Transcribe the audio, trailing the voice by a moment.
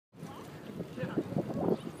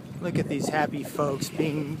Look at these happy folks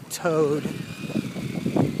being towed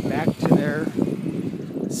back to their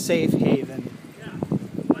safe haven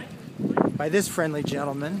by this friendly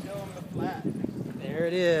gentleman. There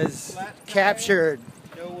it is, captured.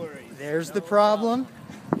 There's the problem,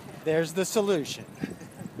 there's the solution.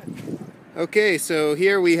 Okay, so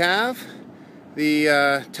here we have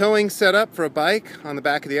the towing setup for a bike on the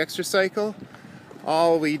back of the Xtracycle.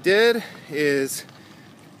 All we did is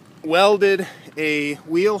welded a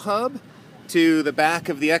wheel hub to the back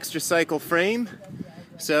of the Xtracycle frame.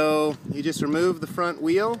 So you just remove the front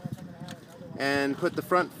wheel and put the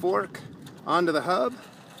front fork onto the hub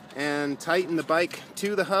and tighten the bike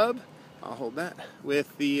to the hub. I'll hold that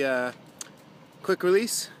with the quick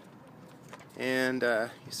release, and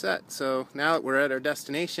you're set. So now that we're at our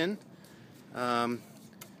destination,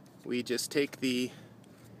 we just take the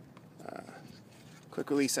quick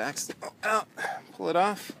release axle out, pull it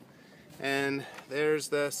off, and there's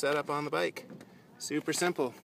the setup on the bike. Super simple.